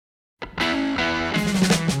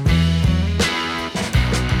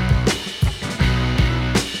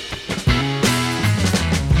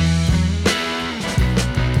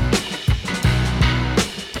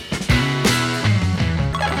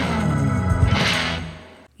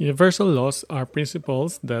Universal laws are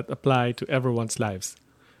principles that apply to everyone's lives.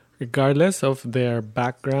 Regardless of their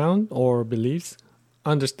background or beliefs,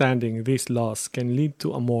 understanding these laws can lead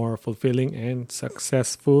to a more fulfilling and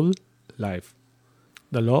successful life.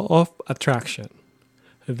 The law of attraction.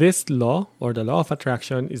 This law, or the law of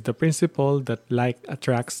attraction, is the principle that like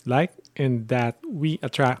attracts like and that we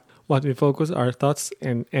attract what we focus our thoughts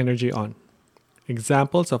and energy on.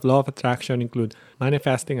 Examples of law of attraction include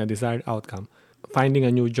manifesting a desired outcome, finding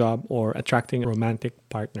a new job, or attracting a romantic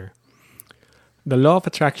partner. The law of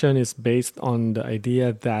attraction is based on the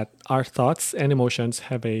idea that our thoughts and emotions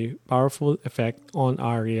have a powerful effect on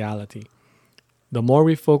our reality. The more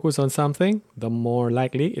we focus on something, the more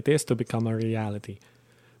likely it is to become a reality.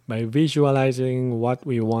 By visualizing what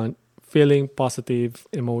we want, feeling positive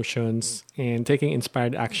emotions, and taking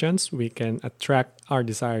inspired actions, we can attract our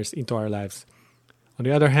desires into our lives. On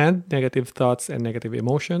the other hand, negative thoughts and negative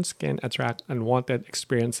emotions can attract unwanted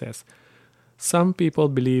experiences. Some people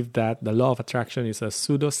believe that the law of attraction is a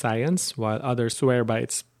pseudoscience, while others swear by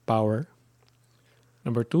its power.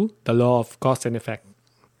 Number two, the law of cause and effect.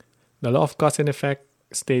 The law of cause and effect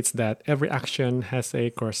states that every action has a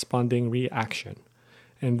corresponding reaction,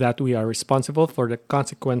 and that we are responsible for the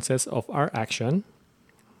consequences of our action.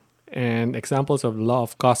 And examples of the law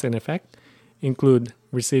of cause and effect include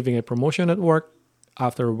receiving a promotion at work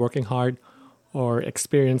after working hard, or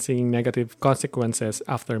experiencing negative consequences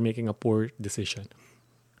after making a poor decision.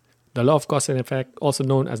 The law of cause and effect, also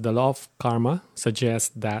known as the law of karma, suggests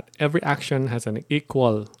that every action has an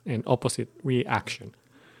equal and opposite reaction.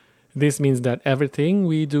 This means that everything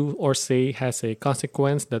we do or say has a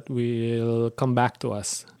consequence that will come back to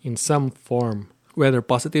us in some form, whether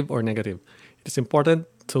positive or negative. It is important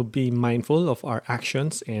to be mindful of our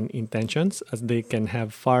actions and intentions, as they can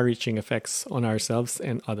have far-reaching effects on ourselves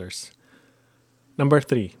and others. Number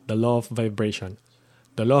three, the law of vibration.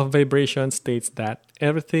 The law of vibration states that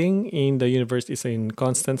everything in the universe is in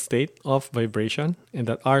constant state of vibration, and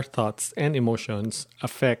that our thoughts and emotions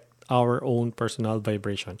affect our own personal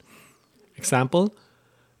vibration. Example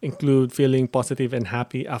include feeling positive and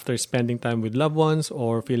happy after spending time with loved ones,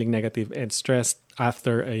 or feeling negative and stressed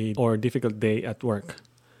after a or difficult day at work.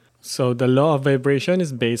 So the law of vibration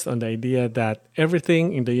is based on the idea that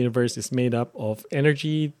everything in the universe is made up of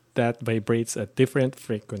energy that vibrates at different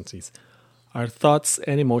frequencies. Our thoughts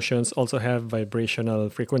and emotions also have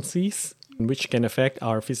vibrational frequencies, which can affect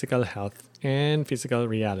our physical health and physical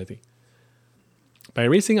reality. By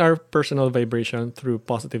raising our personal vibration through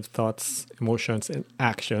positive thoughts, emotions, and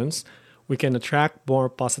actions, we can attract more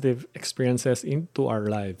positive experiences into our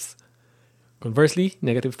lives. Conversely,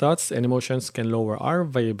 negative thoughts and emotions can lower our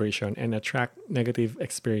vibration and attract negative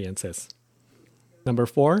experiences. Number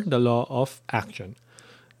four, the law of action.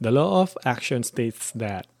 The law of action states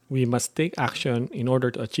that we must take action in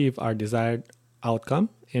order to achieve our desired outcome,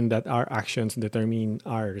 and that our actions determine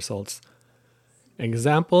our results.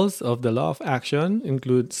 Examples of the law of action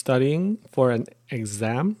include studying for an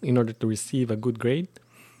exam in order to receive a good grade,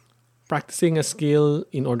 practicing a skill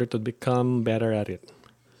in order to become better at it.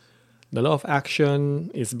 The law of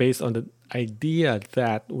action is based on the idea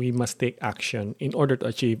that we must take action in order to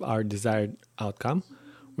achieve our desired outcome.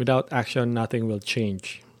 Without action, nothing will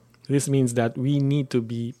change. This means that we need to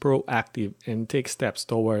be proactive and take steps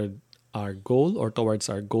toward our goal or towards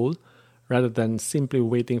our goal, rather than simply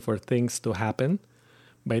waiting for things to happen.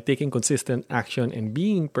 By taking consistent action and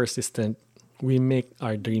being persistent, we make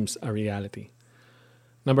our dreams a reality.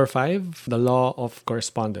 Number five, the law of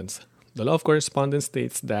correspondence. The law of correspondence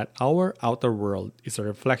states that our outer world is a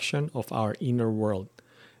reflection of our inner world,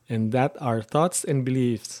 and that our thoughts and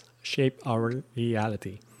beliefs shape our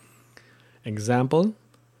reality. Example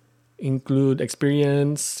include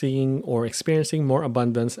experiencing more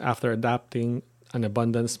abundance after adopting an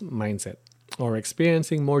abundance mindset, or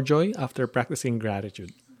experiencing more joy after practicing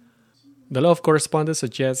gratitude. The law of correspondence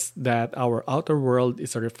suggests that our outer world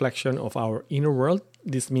is a reflection of our inner world.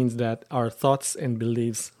 This means that our thoughts and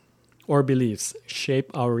beliefs shape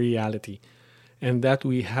our reality, and that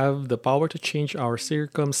we have the power to change our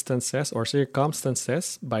circumstances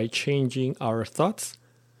by changing our thoughts.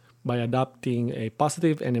 By adopting a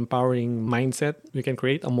positive and empowering mindset, we can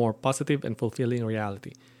create a more positive and fulfilling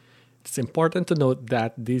reality. It's important to note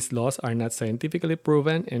that these laws are not scientifically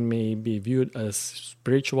proven and may be viewed as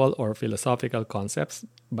spiritual or philosophical concepts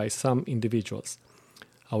by some individuals.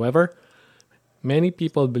 However, many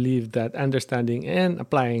people believe that understanding and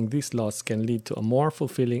applying these laws can lead to a more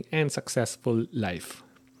fulfilling and successful life.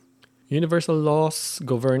 Universal laws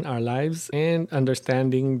govern our lives, and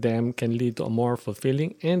understanding them can lead to a more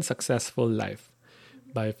fulfilling and successful life.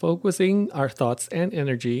 By focusing our thoughts and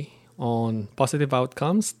energy on positive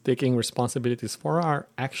outcomes, taking responsibilities for our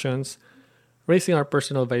actions, raising our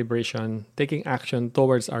personal vibration, taking action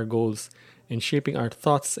towards our goals, and shaping our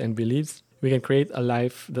thoughts and beliefs, we can create a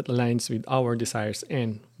life that aligns with our desires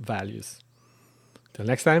and values. Till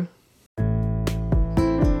next time.